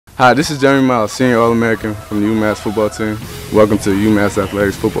Hi, this is Jeremy Miles, Senior All-American from the UMass football team. Welcome to the UMass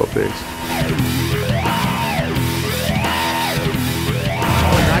Athletics football page.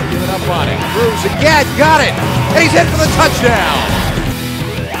 Not giving up on it. Cruz again, got it! And he's in for the touchdown!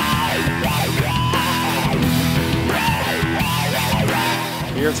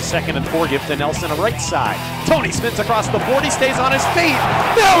 Here's a 2nd and 4 give to Nelson, a right side. Tony spins across the 40, stays on his feet.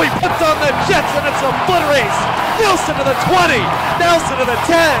 Now he puts on the Jets, and it's a foot race. Nelson to the 20, Nelson to the 10,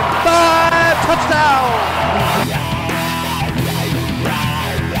 5, touchdown!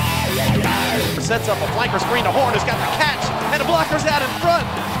 Sets up a flanker screen to Horn, who's got the catch, and the blocker's out in front.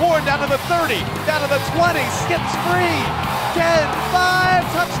 Horn down to the 30, down to the 20, skips free. 10,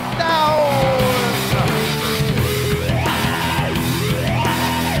 5, touchdown!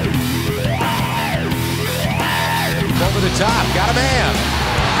 Over the top, got a man.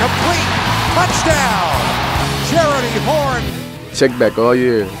 Complete, touchdown! Jeremy Horn. Check back all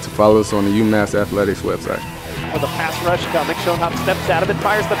year to follow us on the UMass Athletics website. With a pass rush coming, Schoenhop steps out of it,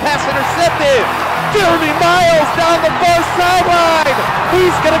 fires the pass, intercepted! Jeremy Miles down the far sideline!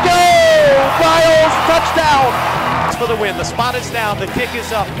 He's gonna go! Miles, touchdown! For the win, the spot is down, the kick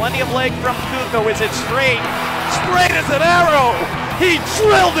is up, plenty of leg from Kuko. Is it straight? Straight as an arrow! He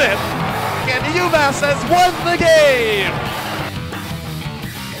drilled it! And UMass has won the game!